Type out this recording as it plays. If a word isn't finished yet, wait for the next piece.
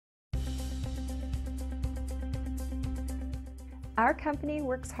Our company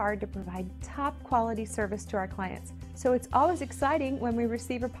works hard to provide top quality service to our clients, so it's always exciting when we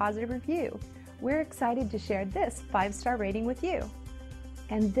receive a positive review. We're excited to share this 5-star rating with you.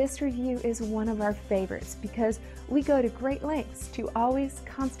 And this review is one of our favorites because we go to great lengths to always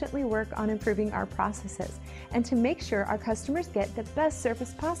constantly work on improving our processes and to make sure our customers get the best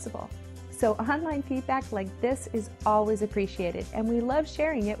service possible. So online feedback like this is always appreciated, and we love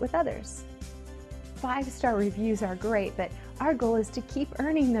sharing it with others. 5-star reviews are great, but our goal is to keep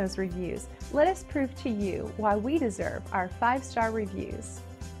earning those reviews. Let us prove to you why we deserve our 5-star reviews.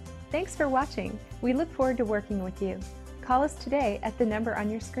 Thanks for watching. We look forward to working with you. Call us today at the number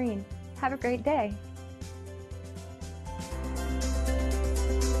on your screen. Have a great day.